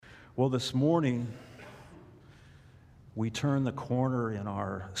Well, this morning, we turn the corner in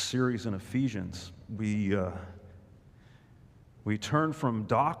our series in Ephesians. We turn from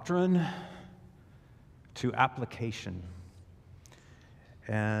doctrine to application.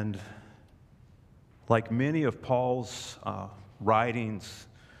 And like many of Paul's writings,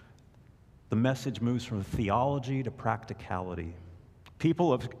 the message moves from theology to practicality.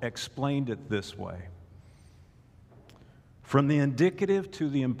 People have explained it this way: from the indicative to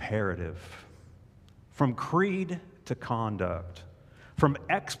the imperative, from creed to conduct, from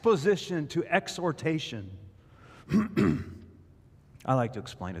exposition to exhortation. I like to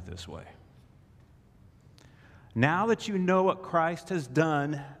explain it this way. Now that you know what Christ has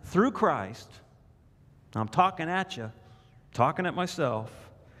done through Christ, I'm talking at you, talking at myself.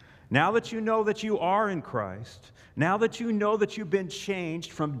 Now that you know that you are in Christ, now that you know that you've been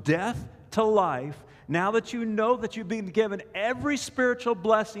changed from death to life, now that you know that you've been given every spiritual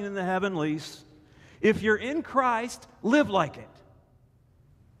blessing in the heavenlies, if you're in Christ, live like it.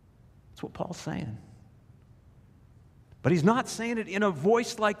 That's what Paul's saying. But he's not saying it in a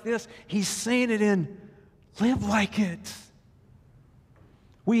voice like this. He's saying it in, live like it.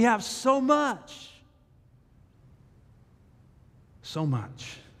 We have so much. So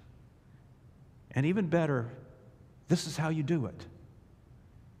much. And even better, this is how you do it.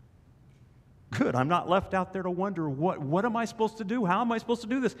 Good, I'm not left out there to wonder, what am I supposed to do? How am I supposed to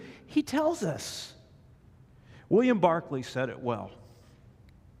do this? He tells us. William Barclay said it well.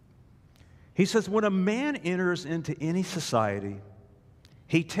 He says, when a man enters into any society,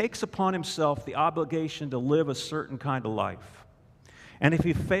 he takes upon himself the obligation to live a certain kind of life. And if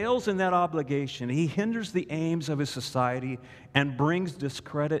he fails in that obligation, he hinders the aims of his society and brings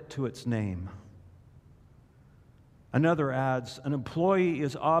discredit to its name. Another adds, an employee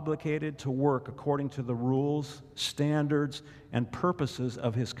is obligated to work according to the rules, standards, and purposes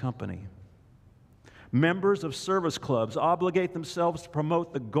of his company. Members of service clubs obligate themselves to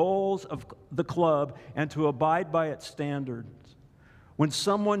promote the goals of the club and to abide by its standards. When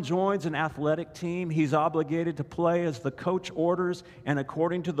someone joins an athletic team, he's obligated to play as the coach orders and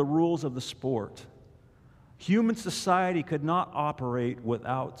according to the rules of the sport. Human society could not operate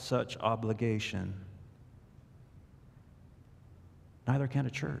without such obligation. Neither can a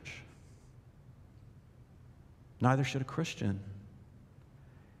church. Neither should a Christian.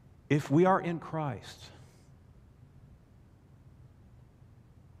 If we are in Christ,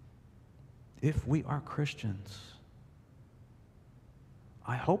 if we are Christians,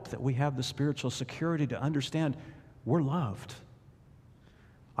 I hope that we have the spiritual security to understand we're loved.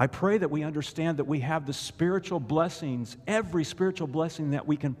 I pray that we understand that we have the spiritual blessings, every spiritual blessing that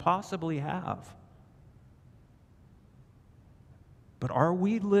we can possibly have. But are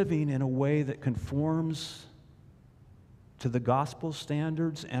we living in a way that conforms to the gospel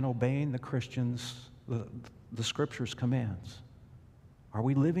standards and obeying the the Scripture's commands? Are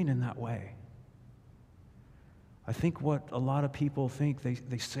we living in that way? I think what a lot of people think,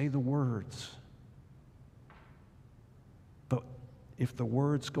 they say the words. But if the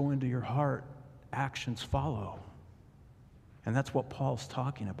words go into your heart, actions follow. And that's what Paul's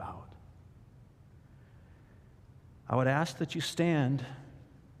talking about. I would ask that you stand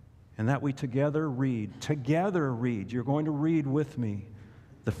and that we together read. Together read. You're going to read with me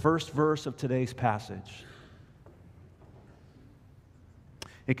the first verse of today's passage.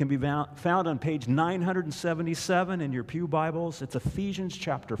 It can be found on page 977 in your pew Bibles. It's Ephesians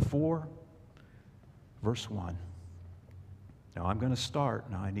chapter 4, verse 1. Now I'm going to start.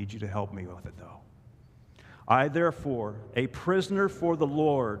 Now I need you to help me with it, though. I, therefore, a prisoner for the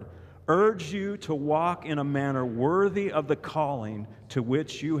Lord, urge you to walk in a manner worthy of the calling to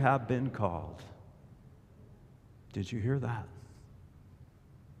which you have been called. Did you hear that?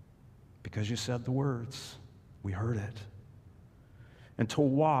 Because you said the words, we heard it. And to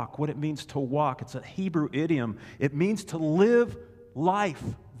walk, what it means to walk, it's a Hebrew idiom. It means to live life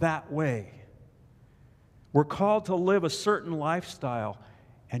that way. We're called to live a certain lifestyle.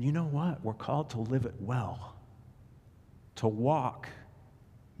 And you know what? We're called to live it well. To walk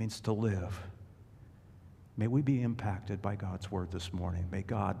means to live. May we be impacted by God's word this morning. May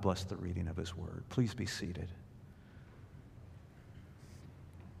God bless the reading of his word. Please be seated.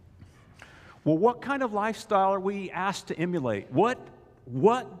 Well, what kind of lifestyle are we asked to emulate?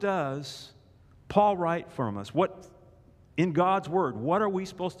 What does Paul write from us? What, in God's word, what are we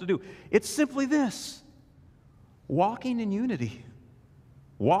supposed to do? It's simply this: walking in unity.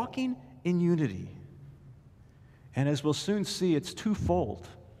 Walking in unity. And as we'll soon see, it's twofold.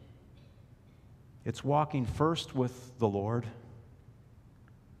 It's walking first with the Lord,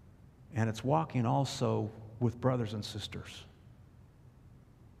 and it's walking also with brothers and sisters.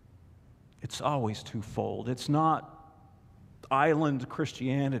 It's always twofold. It's not island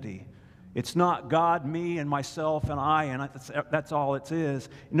Christianity. It's not God, me, and myself, and I, and that's all it is.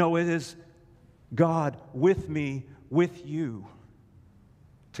 No, it is God with me, with you,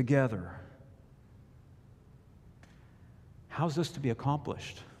 together. How's this to be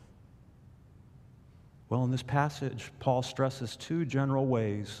accomplished? Well, in this passage, Paul stresses two general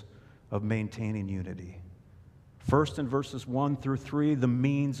ways of maintaining unity. First, in verses 1 through 3, the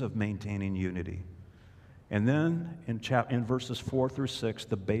means of maintaining unity. And then in verses 4 through 6,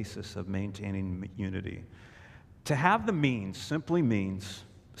 the basis of maintaining unity. To have the means simply means,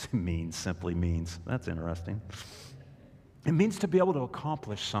 that's interesting. It means to be able to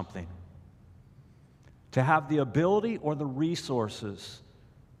accomplish something. To have the ability or the resources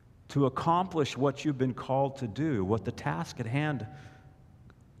to accomplish what you've been called to do, what the task at hand,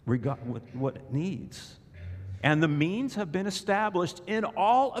 what it needs. And the means have been established in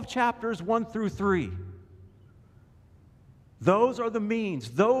all of chapters 1 through 3. Those are the means.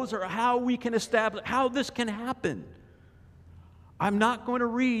 Those are how we can establish, how this can happen. I'm not going to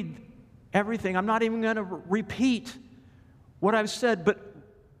read everything. I'm not even going to repeat what I've said, but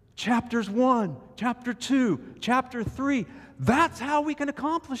chapters 1, chapter 2, chapter 3, that's how we can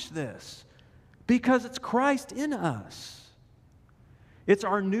accomplish this, because it's Christ in us. It's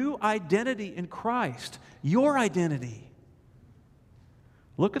our new identity in Christ, your identity.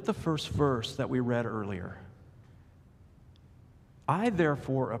 Look at the first verse that we read earlier. I,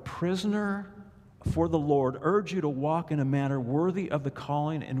 therefore, a prisoner for the Lord, urge you to walk in a manner worthy of the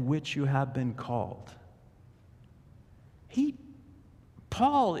calling in which you have been called.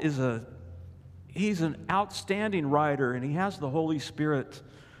 Paul he's an outstanding writer, and he has the Holy Spirit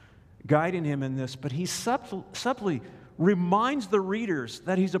guiding him in this, but he subtly reminds the readers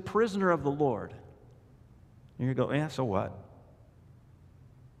that he's a prisoner of the Lord. And you go, so what?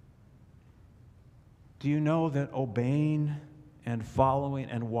 Do you know that obeying and following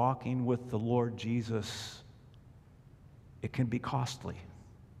and walking with the Lord Jesus, it can be costly?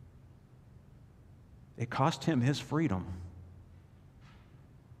 It cost him his freedom.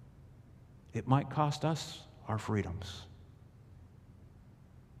 It might cost us our freedoms.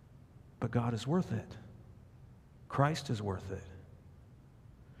 But God is worth it. Christ is worth it.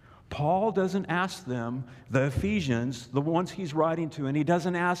 Paul doesn't ask them, the Ephesians, the ones he's writing to, and he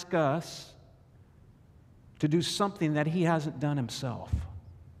doesn't ask us to do something that he hasn't done himself.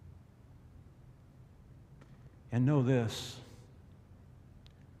 And know this,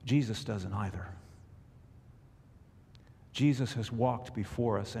 Jesus doesn't either. Jesus has walked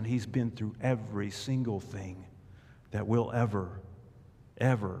before us, and he's been through every single thing that we'll ever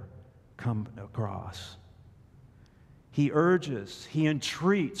come across. He urges, he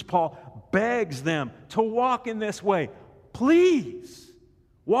entreats, Paul begs them to walk in this way. Please,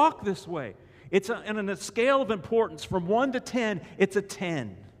 walk this way. It's on a scale of importance from 1 to 10, it's a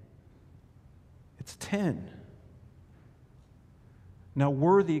 10. It's 10. Now,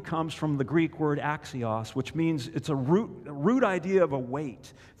 worthy comes from the Greek word axios, which means it's a root idea of a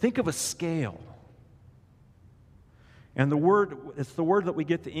weight. Think of a scale. And it's the word that we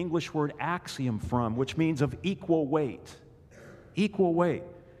get the English word axiom from, which means of equal weight. Equal weight.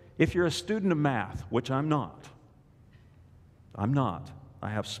 If you're a student of math, which I'm not. I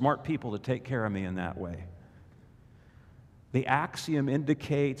have smart people to take care of me in that way. The axiom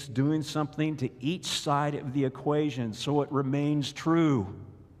indicates doing something to each side of the equation so it remains true.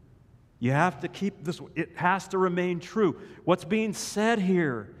 You have to keep this, it has to remain true. What's being said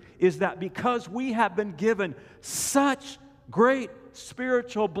here is that because we have been given such great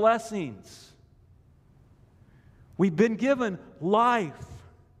spiritual blessings, we've been given life,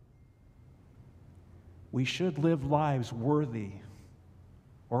 we should live lives worthy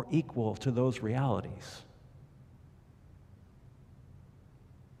or equal to those realities.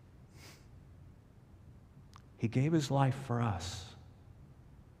 He gave his life for us.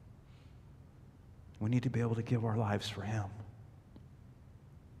 We need to be able to give our lives for him.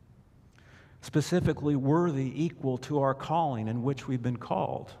 Specifically, worthy, equal to our calling in which we've been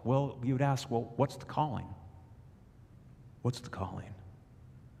called. Well, you would ask, what's the calling? What's the calling?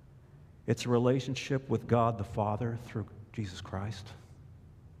 It's a relationship with God the Father through Jesus Christ.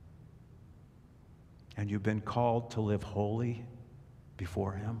 And you've been called to live holy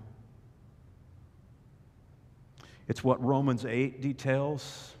before him. It's what Romans 8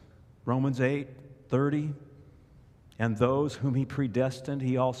 details. Romans 8:30. And those whom he predestined,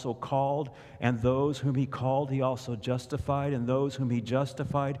 he also called. And those whom he called, he also justified. And those whom he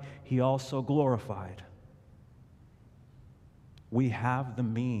justified, he also glorified. We have the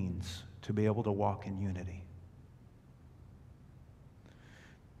means to be able to walk in unity.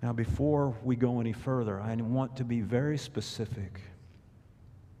 Now, before we go any further, I want to be very specific.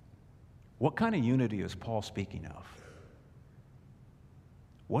 What kind of unity is Paul speaking of?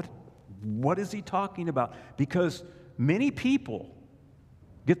 What is he talking about? Because many people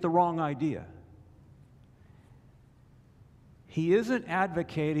get the wrong idea. He isn't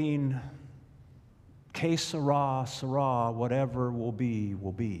advocating que sera, sera, whatever will be,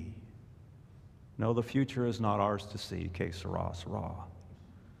 will be. No, the future is not ours to see, que sera, sera.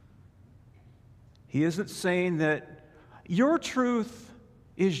 He isn't saying that your truth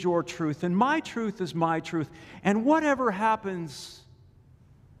is your truth and my truth is my truth, and whatever happens,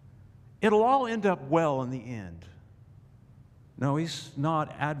 it'll all end up well in the end. No, he's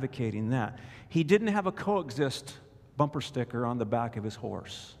not advocating that. He didn't have a coexist bumper sticker on the back of his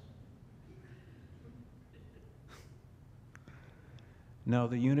horse. No,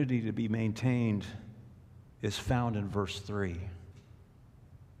 the unity to be maintained is found in verse 3.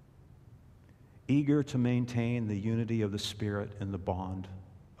 Eager to maintain the unity of the Spirit in the bond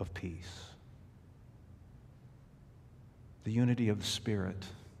of peace. The unity of the Spirit.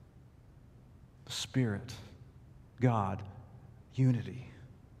 The Spirit, God, unity.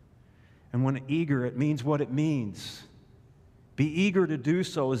 And when eager, it means what it means. Be eager to do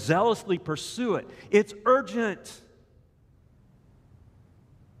so, zealously pursue it. It's urgent.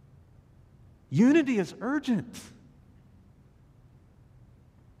 Unity is urgent.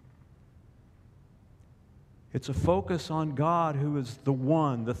 It's a focus on God, who is the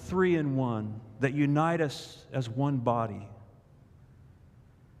one, the three in one, that unite us as one body.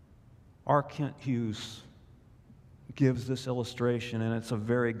 R. Kent Hughes gives this illustration, and it's a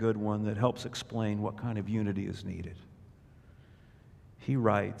very good one that helps explain what kind of unity is needed. He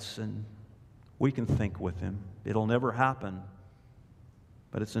writes, and we can think with him. It'll never happen,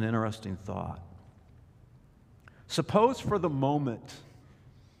 but it's an interesting thought. Suppose for the moment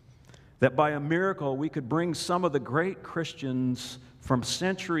that by a miracle we could bring some of the great Christians from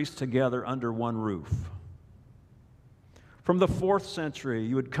centuries together under one roof. From the 4th century,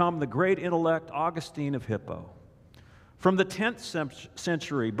 you would come the great intellect Augustine of Hippo. From the 10th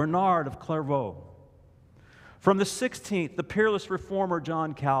century, Bernard of Clairvaux. From the 16th, the peerless reformer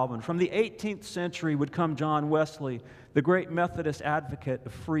John Calvin. From the 18th century would come John Wesley, the great Methodist advocate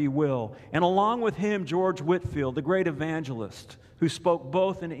of free will. And along with him, George Whitefield, the great evangelist, who spoke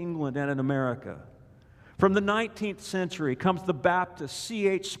both in England and in America. From the 19th century comes the Baptist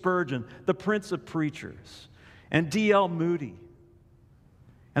C.H. Spurgeon, the Prince of Preachers, and D.L. Moody.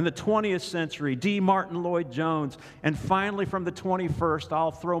 And the 20th century, D. Martin Lloyd-Jones. And finally, from the 21st,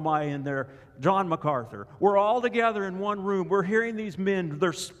 I'll throw my in there, John MacArthur. We're all together in one room. We're hearing these men.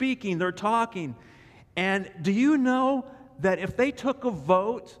 They're speaking. They're talking. And do you know that if they took a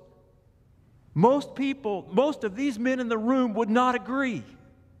vote, most of these men in the room would not agree.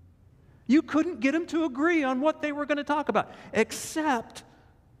 You couldn't get them to agree on what they were going to talk about, except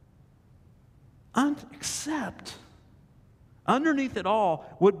underneath it all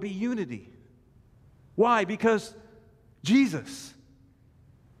would be unity. Why? Because Jesus.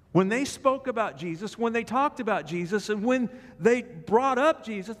 When they spoke about Jesus, when they talked about Jesus, and when they brought up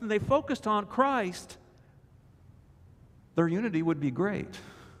Jesus and they focused on Christ, their unity would be great.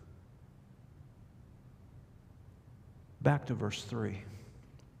 Back to verse 3.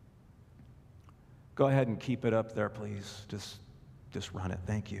 Go ahead and keep it up there, please. Just run it.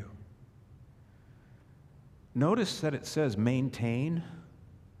 Thank you. Notice that it says maintain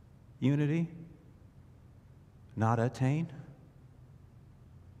unity, not attain.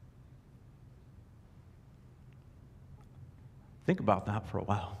 Think about that for a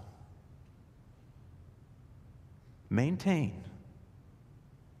while. Maintain.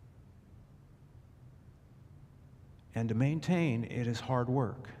 And to maintain, it is hard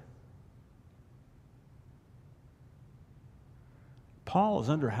work. Paul is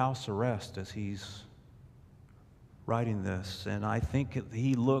under house arrest as he's writing this, and I think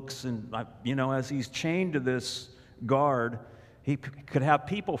he looks and, as he's chained to this guard, he could have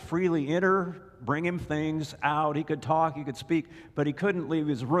people freely enter, bring him things out, he could talk, he could speak, but he couldn't leave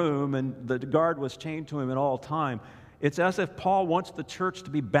his room, and the guard was chained to him at all time. It's as if Paul wants the church to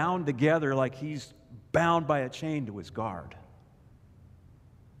be bound together like he's bound by a chain to his guard.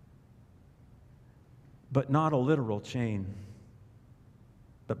 But not a literal chain,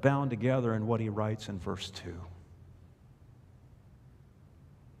 but bound together in what he writes in verse 2.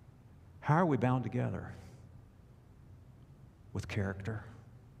 How are we bound together? With character.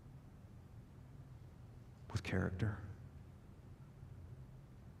 With character.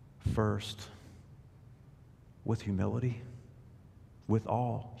 First, with humility. With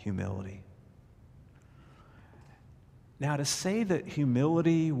all humility. Now, to say that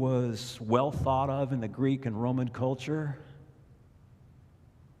humility was well thought of in the Greek and Roman culture,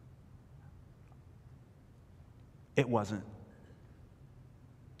 it wasn't.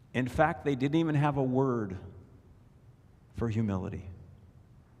 In fact, they didn't even have a word for humility.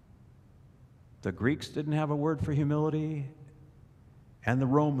 The Greeks didn't have a word for humility, and the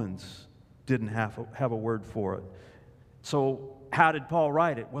Romans didn't have a word for it. So how did Paul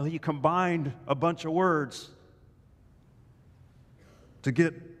write it? Well, he combined a bunch of words to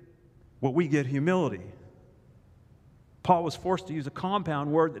get what we get, humility. Paul was forced to use a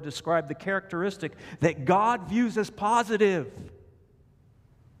compound word that described the characteristic that God views as positive.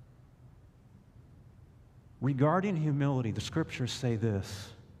 Regarding humility, the scriptures say this: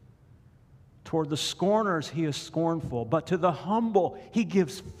 toward the scorners he is scornful, but to the humble he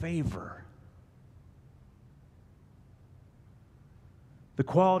gives favor. The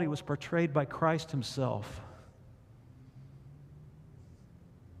quality was portrayed by Christ himself.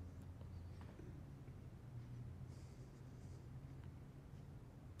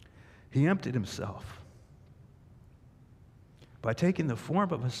 He emptied himself by taking the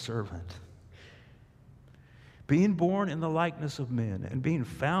form of a servant, being born in the likeness of men, and being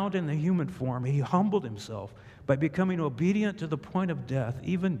found in the human form. He humbled himself by becoming obedient to the point of death,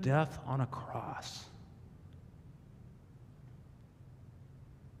 even death on a cross.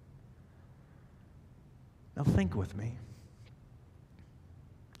 Now think with me.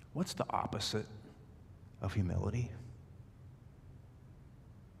 What's the opposite of humility?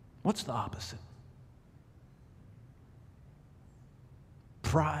 What's the opposite?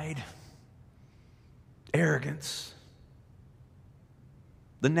 Pride, arrogance.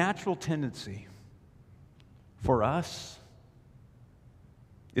 The natural tendency for us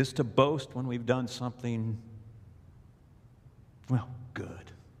is to boast when we've done something, well,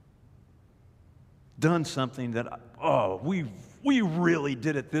 good. Done something that, we really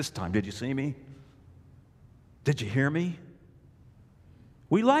did it this time. Did you see me? Did you hear me?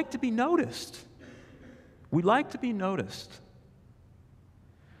 We like to be noticed. We like to be noticed.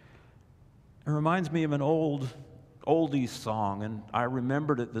 It reminds me of an oldies song, and I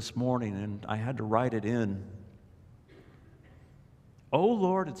remembered it this morning, and I had to write it in. Oh,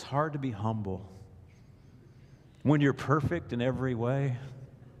 Lord, it's hard to be humble when you're perfect in every way.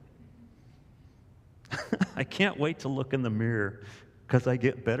 I can't wait to look in the mirror because I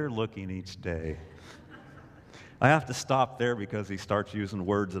get better looking each day. I have to stop there because he starts using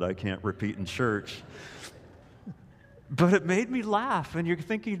words that I can't repeat in church. But it made me laugh, and you're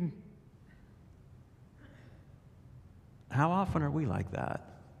thinking, how often are we like that?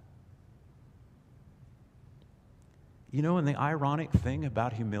 You know, and the ironic thing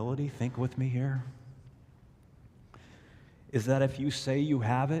about humility, think with me here, is that if you say you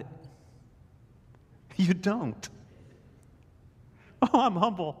have it, you don't. Oh, I'm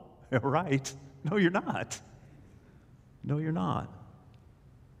humble. Right. No, you're not. No, you're not.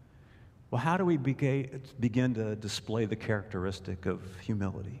 Well, how do we begin to display the characteristic of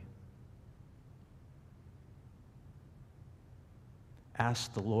humility?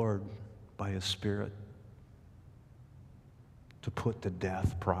 Ask the Lord by His Spirit to put to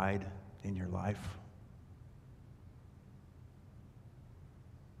death pride in your life.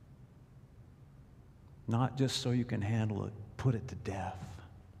 Not just so you can handle it, put it to death.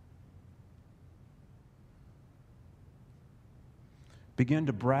 Begin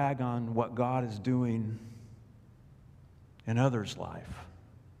to brag on what God is doing in others' life.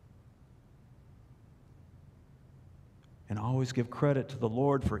 And always give credit to the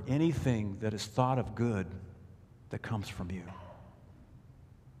Lord for anything that is thought of good that comes from you.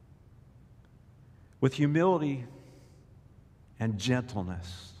 With humility and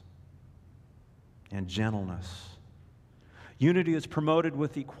gentleness. Unity is promoted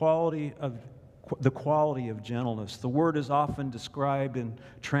with the quality of gentleness. The word is often described and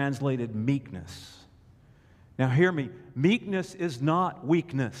translated meekness. Now hear me, meekness is not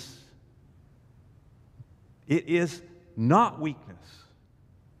weakness. It is not weakness.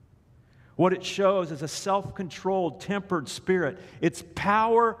 What it shows is a self-controlled, tempered spirit. It's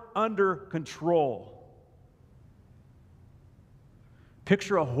power under control.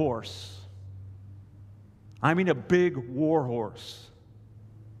 Picture a horse. I mean a big war horse.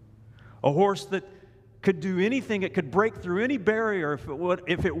 A horse that could do anything. It could break through any barrier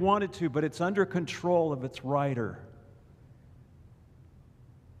if it wanted to, but it's under control of its rider.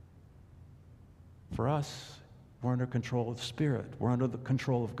 For us, we're under control of the Spirit. We're under the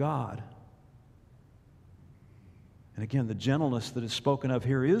control of God. And again, the gentleness that is spoken of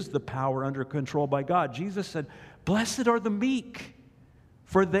here is the power under control by God. Jesus said, "Blessed are the meek,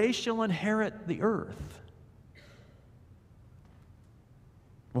 for they shall inherit the earth."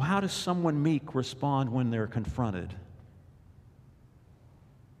 Well, how does someone meek respond when they're confronted?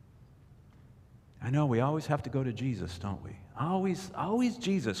 I know we always have to go to Jesus, don't we? Always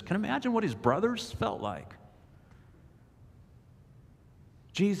Jesus. Can you imagine what his brothers felt like?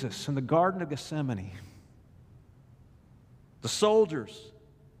 Jesus in the Garden of Gethsemane. The soldiers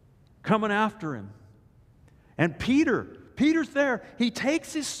coming after him. And Peter's there. He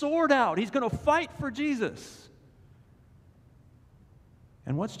takes his sword out. He's going to fight for Jesus.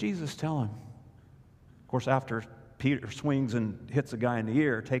 And what's Jesus tell him? Of course, after Peter swings and hits a guy in the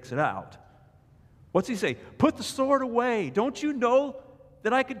ear, takes it out. What's he say? Put the sword away. Don't you know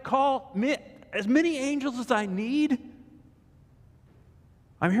that I could call as many angels as I need?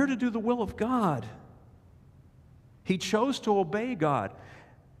 I'm here to do the will of God. He chose to obey God.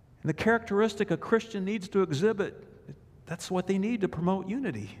 And the characteristic a Christian needs to exhibit, that's what they need to promote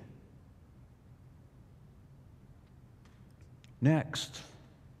unity. Next,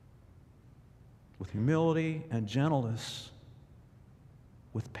 with humility and gentleness,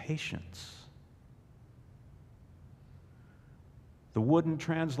 with patience. The Wooden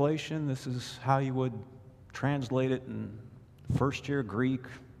translation, this is how you would translate it in first-year Greek.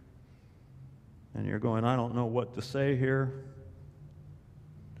 And you're going, I don't know what to say here.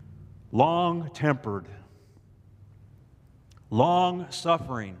 Long-tempered,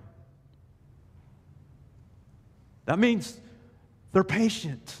 long-suffering. That means they're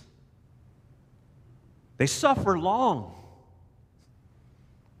patient. They suffer long.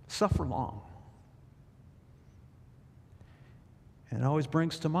 Suffer long. And it always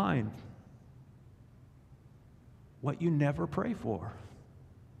brings to mind what you never pray for.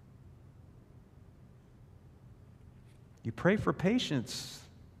 You pray for patience,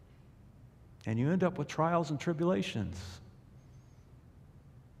 and you end up with trials and tribulations.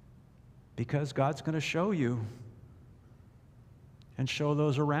 Because God's going to show you and show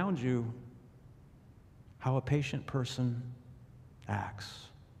those around you how a patient person acts.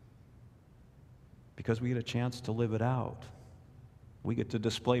 Because we get a chance to live it out. We get to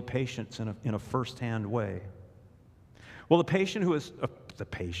display patience in a first-hand way. Well, the person who is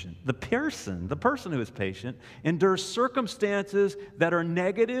patient endures circumstances that are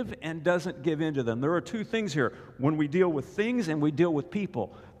negative and doesn't give in to them. There are two things here. When we deal with things and we deal with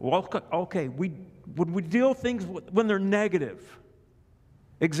people. Well, okay, when we deal with things when they're negative.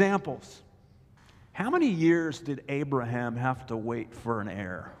 Examples. How many years did Abraham have to wait for an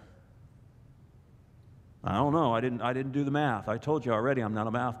heir? I don't know. I didn't do the math. I told you already I'm not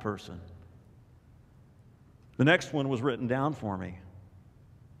a math person. The next one was written down for me.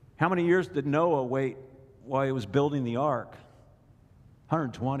 How many years did Noah wait while he was building the ark?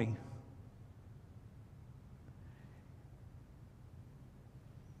 120.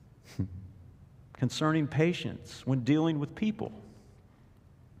 Concerning patience when dealing with people.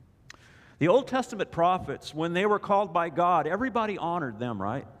 The Old Testament prophets, when they were called by God, everybody honored them,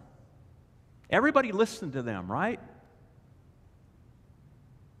 right? Everybody listened to them, right?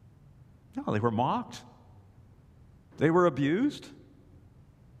 No, they were mocked. They were abused.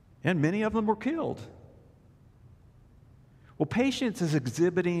 And many of them were killed. Well, patience is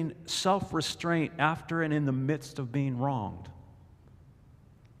exhibiting self-restraint after and in the midst of being wronged.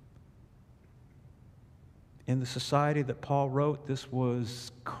 In the society that Paul wrote, this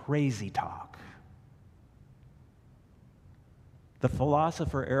was crazy talk. The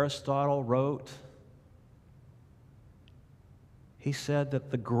philosopher Aristotle wrote, he said that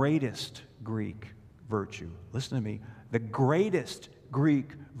the greatest Greek virtue, listen to me, the greatest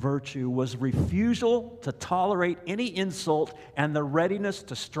Greek virtue was refusal to tolerate any insult and the readiness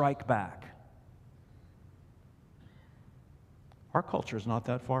to strike back. Our culture is not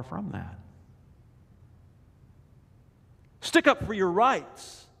that far from that. Stick up for your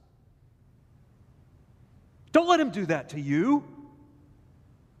rights. Don't let him do that to you.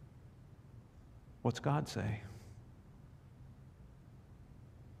 What's God say?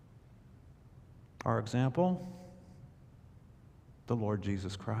 Our example, the Lord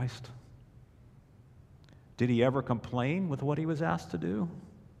Jesus Christ. Did he ever complain with what he was asked to do?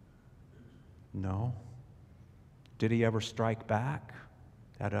 No. Did he ever strike back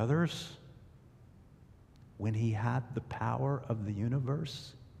at others when he had the power of the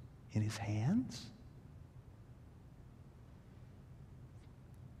universe in his hands?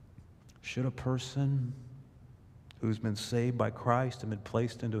 Should a person who's been saved by Christ and been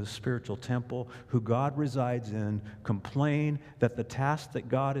placed into a spiritual temple, who God resides in, complain that the task that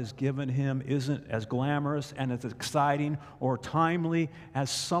God has given him isn't as glamorous and as exciting or timely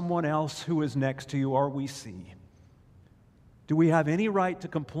as someone else who is next to you or we see? Do we have any right to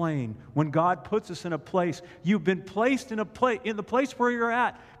complain when God puts us in a place? You've been placed in the place where you're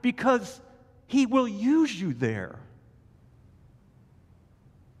at because He will use you there.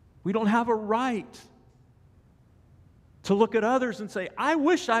 We don't have a right to look at others and say, I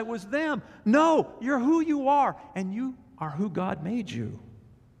wish I was them. No, you're who you are, and you are who God made you.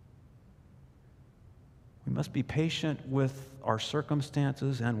 We must be patient with our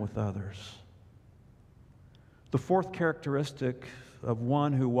circumstances and with others. The fourth characteristic of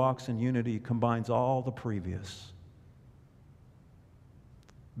one who walks in unity combines all the previous.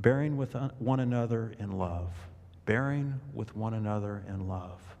 Bearing with one another in love. Bearing with one another in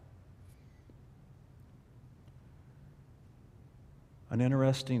love. An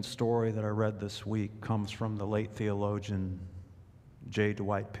interesting story that I read this week comes from the late theologian J.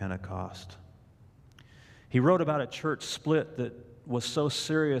 Dwight Pentecost. He wrote about a church split that was so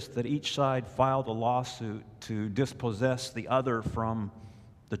serious that each side filed a lawsuit to dispossess the other from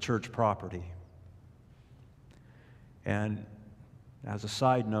the church property. And as a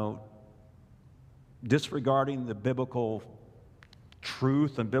side note, disregarding the biblical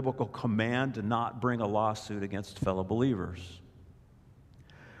truth and biblical command to not bring a lawsuit against fellow believers.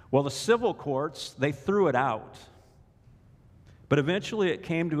 Well, the civil courts, they threw it out. But eventually it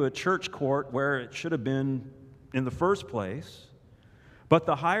came to a church court where it should have been in the first place. But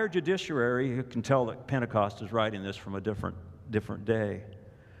the higher judiciary, you can tell that Pentecost is writing this from a different day.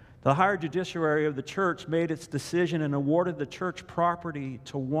 The higher judiciary of the church made its decision and awarded the church property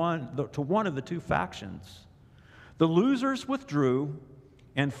to one of the two factions. The losers withdrew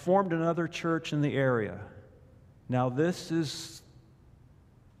and formed another church in the area. Now this is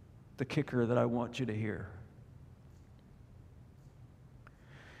the kicker that I want you to hear.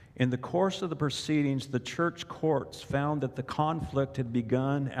 In the course of the proceedings, the church courts found that the conflict had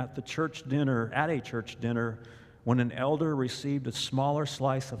begun at a church dinner when an elder received a smaller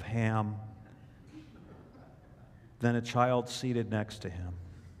slice of ham than a child seated next to him.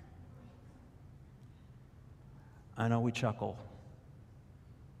 I know we chuckle,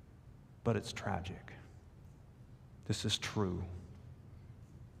 but it's tragic. This is true.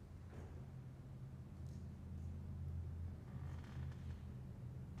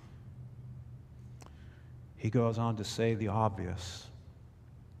 He goes on to say the obvious.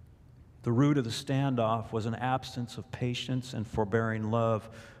 The root of the standoff was an absence of patience and forbearing love,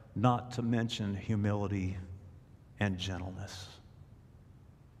 not to mention humility and gentleness.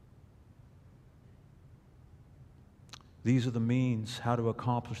 These are the means how to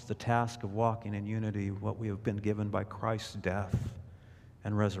accomplish the task of walking in unity, what we have been given by Christ's death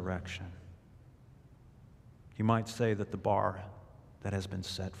and resurrection. You might say that the bar that has been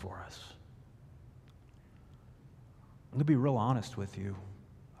set for us. I'm going to be real honest with you.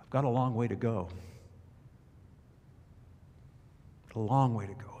 I've got a long way to go. A long way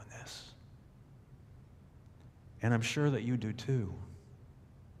to go in this. And I'm sure that you do too.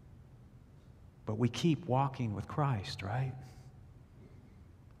 But we keep walking with Christ, right?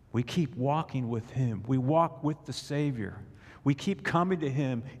 We keep walking with Him. We walk with the Savior. We keep coming to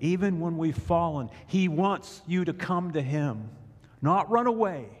Him even when we've fallen. He wants you to come to Him. Not run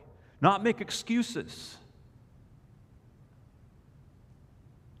away. Not make excuses.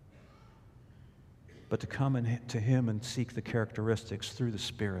 But to come to Him and seek the characteristics through the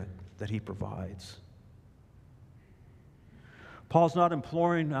Spirit that He provides. Paul's not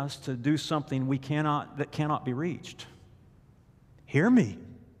imploring us to do something that cannot be reached. Hear me.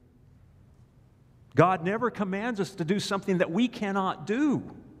 God never commands us to do something that we cannot do.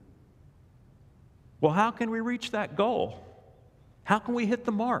 Well, how can we reach that goal? How can we hit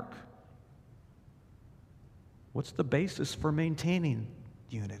the mark? What's the basis for maintaining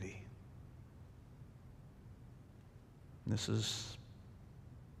unity? This is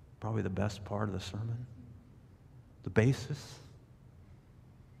probably the best part of the sermon. The basis.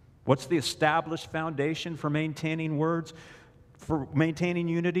 What's the established foundation for maintaining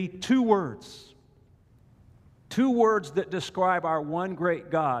unity? 2 words. 2 words that describe our one great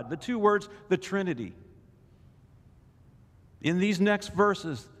God. The 2 words, the Trinity. In these next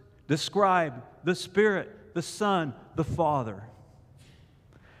verses, describe the Spirit, the Son, the Father.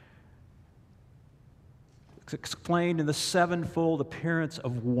 Explained in the 7-fold appearance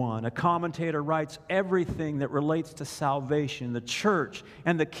of one. A commentator writes, everything that relates to salvation, the church,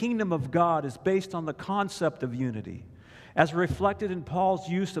 and the kingdom of God is based on the concept of unity, as reflected in Paul's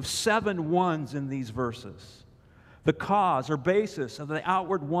use of 7 ones in these verses. The cause or basis of the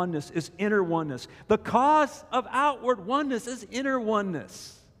outward oneness is inner oneness. The cause of outward oneness is inner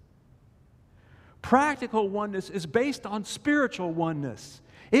oneness. Practical oneness is based on spiritual oneness.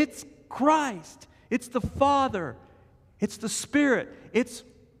 It's Christ. It's the Father. It's the Spirit. It's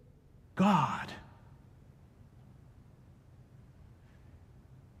God.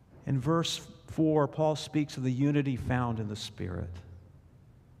 In verse 4, Paul speaks of the unity found in the Spirit.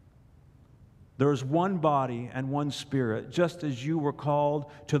 There is one body and one Spirit, just as you were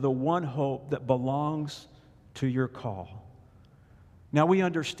called to the one hope that belongs to your call. Now we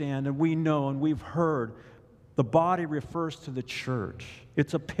understand and we know and we've heard the body refers to the church.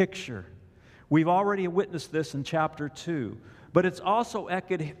 It's a picture. We've already witnessed this in chapter 2, but it's also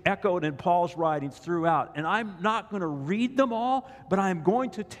echoed in Paul's writings throughout. And I'm not going to read them all, but I'm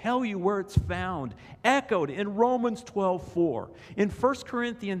going to tell you where it's found. Echoed in Romans 12:4, in 1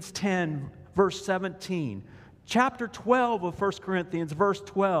 Corinthians 10, verse 17, chapter 12 of 1 Corinthians, verse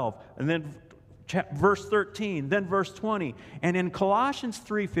 12, and then verse 13, then verse 20, and in Colossians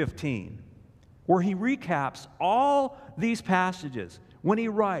 3:15, where he recaps all these passages when he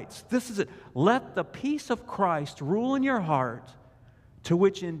writes, this is it, let the peace of Christ rule in your heart, to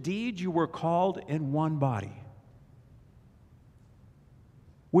which indeed you were called in one body.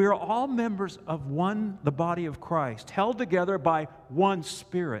 We are all members of one, the body of Christ, held together by one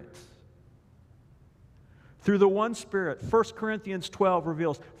Spirit. Through the one Spirit, 1 Corinthians 12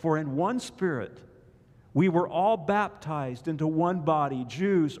 reveals, for in one Spirit we were all baptized into one body,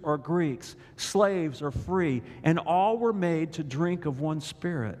 Jews or Greeks, slaves or free, and all were made to drink of one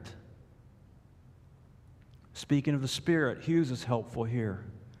Spirit. Speaking of the Spirit, Hughes is helpful here.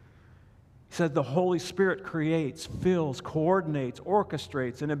 He said the Holy Spirit creates, fills, coordinates,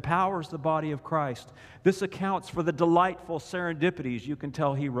 orchestrates, and empowers the body of Christ. This accounts for the delightful serendipities. You can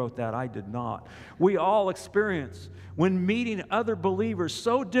tell he wrote that. I did not. We all experience when meeting other believers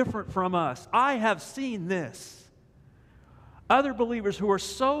so different from us. I have seen this. Other believers who are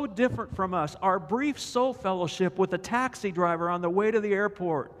so different from us. Our brief soul fellowship with a taxi driver on the way to the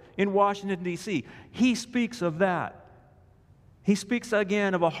airport in Washington, D.C. He speaks of that. He speaks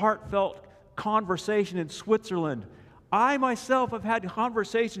again of a heartfelt conversation in Switzerland. I myself have had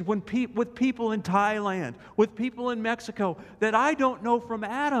conversations with people in Thailand, with people in Mexico that I don't know from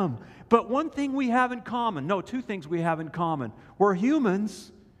Adam. But one thing we have in common, no, two things we have in common. We're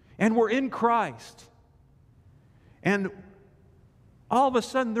humans and we're in Christ. And all of a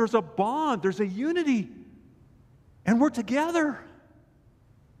sudden there's a bond, there's a unity, and we're together.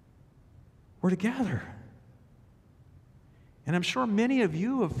 We're together. And I'm sure many of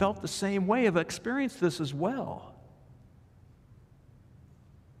you have felt the same way, have experienced this as well.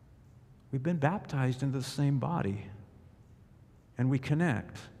 We've been baptized into the same body, and we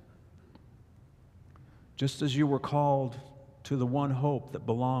connect. Just as you were called to the one hope that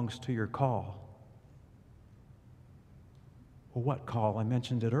belongs to your call. Well, what call? I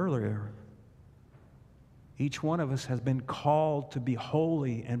mentioned it earlier. Each one of us has been called to be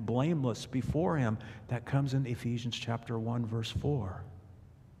holy and blameless before Him. That comes in Ephesians chapter 1, verse 4.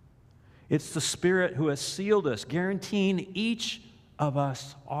 It's the Spirit who has sealed us, guaranteeing each of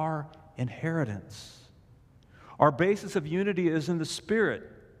us our inheritance. Our basis of unity is in the Spirit.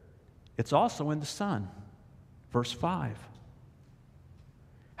 It's also in the Son. Verse 5.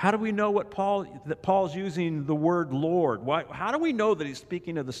 How do we know that Paul's using the word Lord? How do we know that he's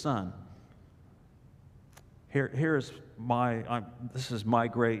speaking of the Son? This is my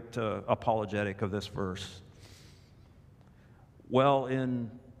great apologetic of this verse. Well, in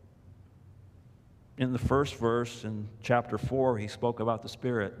the first verse in chapter 4, he spoke about the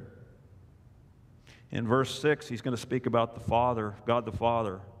Spirit. In verse 6, he's going to speak about the Father, God the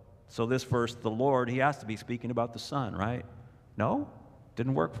Father. So this verse, the Lord, he has to be speaking about the Son, right? No?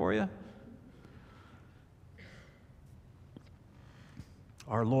 Didn't work for you?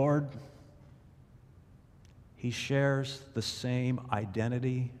 Our Lord, He shares the same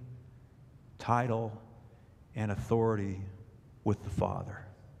identity, title, and authority with the Father.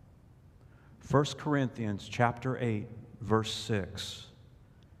 1 Corinthians chapter 8, verse 6.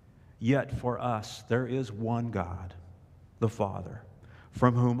 Yet for us there is one God, the Father,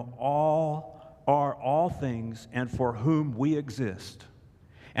 from whom are all things and for whom we exist,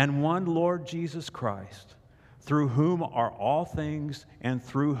 and one Lord Jesus Christ, through whom are all things and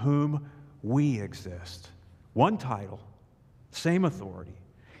through whom we exist. One title, same authority.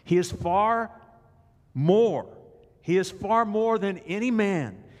 He is far more. He is far more than any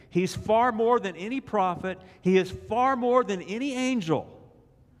man. He's far more than any prophet. He is far more than any angel.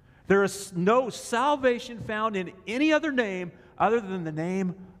 There is no salvation found in any other name other than the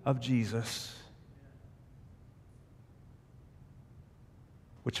name of Jesus,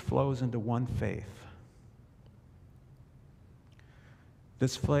 which flows into one faith.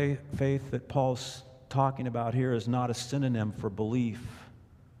 This faith that Paul's talking about here is not a synonym for belief,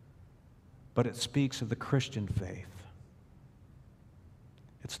 but it speaks of the Christian faith.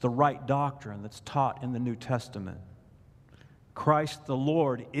 It's the right doctrine that's taught in the New Testament. Christ the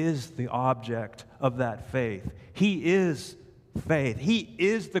Lord is the object of that faith. He is faith. He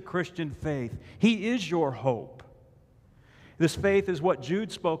is the Christian faith. He is your hope. This faith is what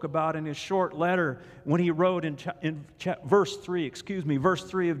Jude spoke about in his short letter when he wrote in verse 3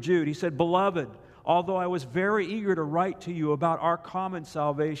 of Jude. He said, "Beloved, although I was very eager to write to you about our common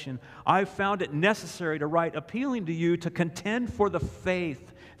salvation, I found it necessary to write appealing to you to contend for the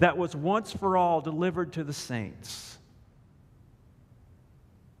faith that was once for all delivered to the saints."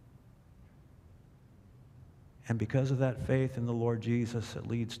 And because of that faith in the Lord Jesus, it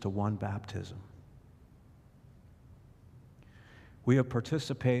leads to one baptism. We have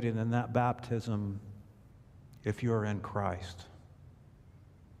participated in that baptism if you are in Christ.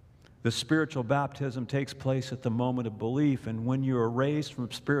 The spiritual baptism takes place at the moment of belief, and when you are raised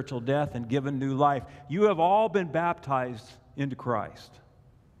from spiritual death and given new life, you have all been baptized into Christ.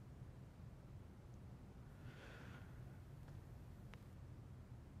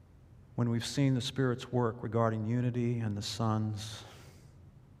 When we've seen the Spirit's work regarding unity and the sons,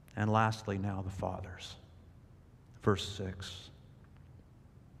 and lastly now the fathers. Verse 6.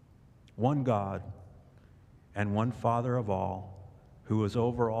 One God and one Father of all, who is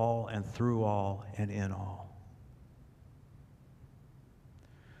over all and through all and in all.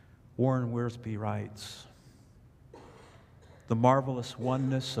 Warren Wiersbe writes, "The marvelous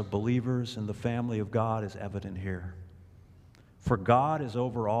oneness of believers in the family of God is evident here. For God is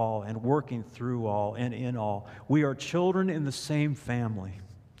over all and working through all and in all. We are children in the same family,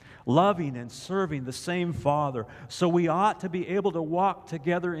 loving and serving the same Father, so we ought to be able to walk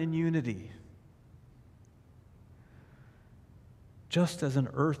together in unity. Just as an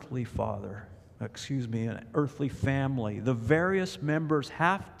earthly family, the various members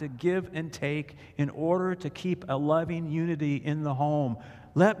have to give and take in order to keep a loving unity in the home."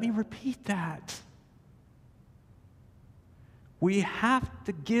 Let me repeat that. We have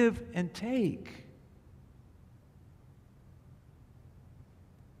to give and take.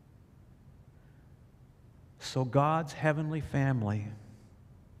 So God's heavenly family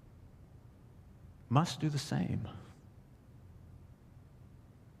must do the same.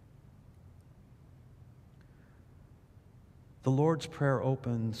 The Lord's Prayer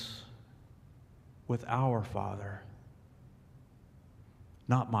opens with "Our Father,"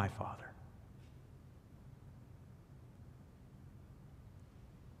 not "My Father."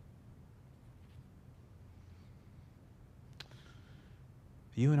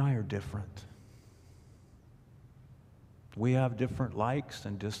 You and I are different. We have different likes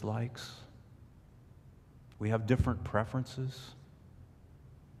and dislikes. We have different preferences.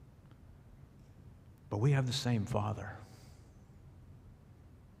 But we have the same Father.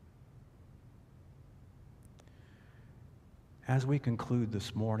 As we conclude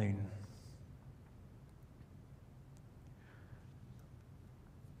this morning,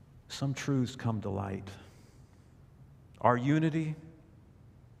 some truths come to light. Our unity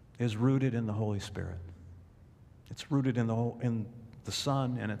is rooted in the Holy Spirit. It's rooted in the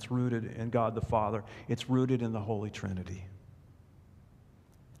Son, and it's rooted in God the Father. It's rooted in the Holy Trinity.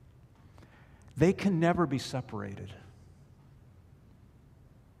 They can never be separated.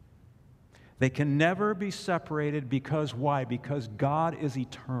 They can never be separated because why? Because God is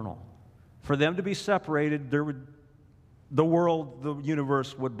eternal. For them to be separated, the world, the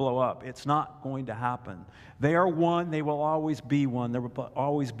universe would blow up. It's not going to happen. They are one. They will always be one. There will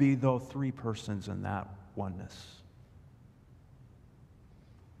always be, though, three persons in that oneness.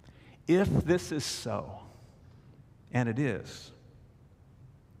 If this is so, and it is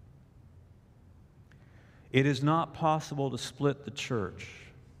not possible to split the church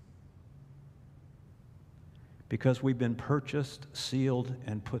because we've been purchased, sealed,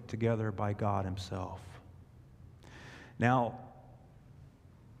 and put together by God Himself. Now,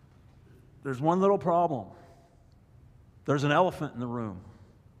 there's one little problem. There's an elephant in the room.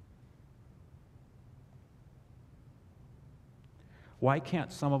 Why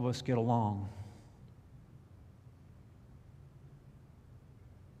can't some of us get along?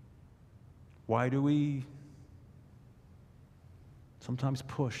 Why do we sometimes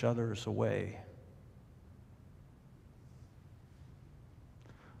push others away?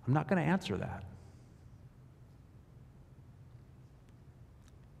 I'm not going to answer that.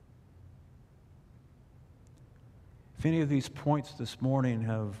 If any of these points this morning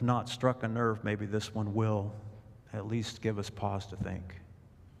have not struck a nerve, maybe this one will at least give us pause to think.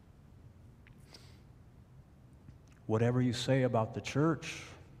 Whatever you say about the church,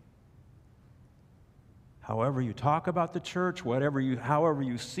 however you talk about the church, however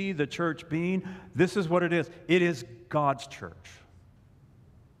you see the church being, this is what it is. It is God's church.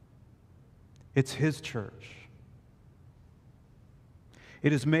 It's His church.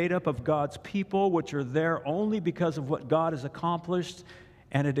 It is made up of God's people, which are there only because of what God has accomplished,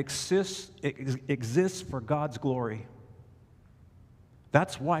 and it exists for God's glory.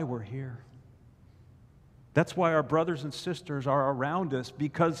 That's why we're here. That's why our brothers and sisters are around us,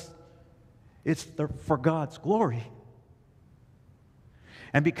 because it's for God's glory.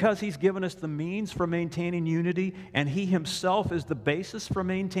 And because He's given us the means for maintaining unity, and He Himself is the basis for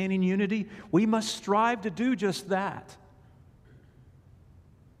maintaining unity, we must strive to do just that.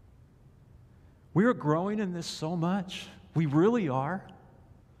 We are growing in this so much. We really are.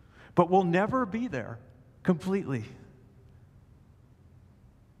 But we'll never be there completely.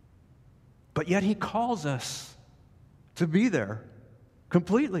 But yet He calls us to be there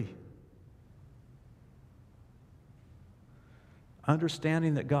completely.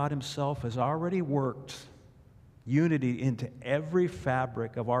 Understanding that God Himself has already worked unity into every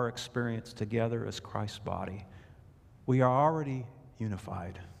fabric of our experience together as Christ's body. We are already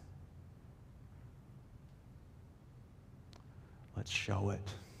unified. Let's show it.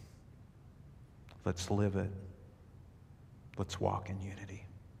 Let's live it. Let's walk in unity.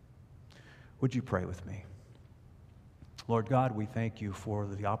 Would you pray with me? Lord God, we thank You for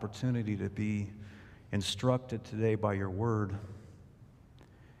the opportunity to be instructed today by Your word.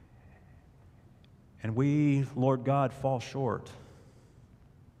 And we, Lord God, fall short.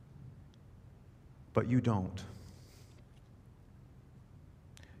 But You don't.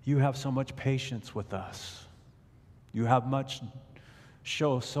 You have so much patience with us. You have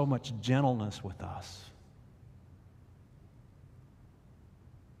show so much gentleness with us.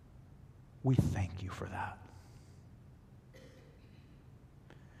 We thank You for that.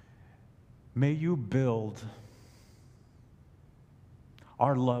 May You build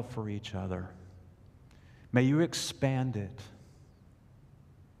our love for each other. May You expand it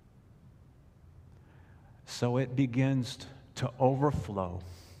so it begins to overflow.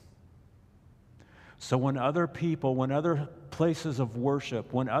 So when other people, when other places of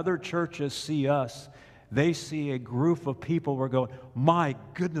worship, when other churches see us, they see a group of people who are going, my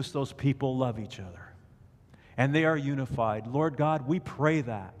goodness, those people love each other. And they are unified. Lord God, we pray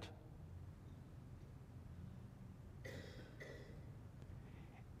that.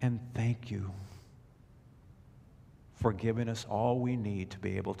 And thank You for giving us all we need to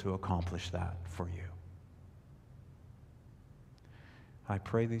be able to accomplish that for You. I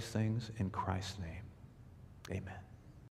pray these things in Christ's name. Amen.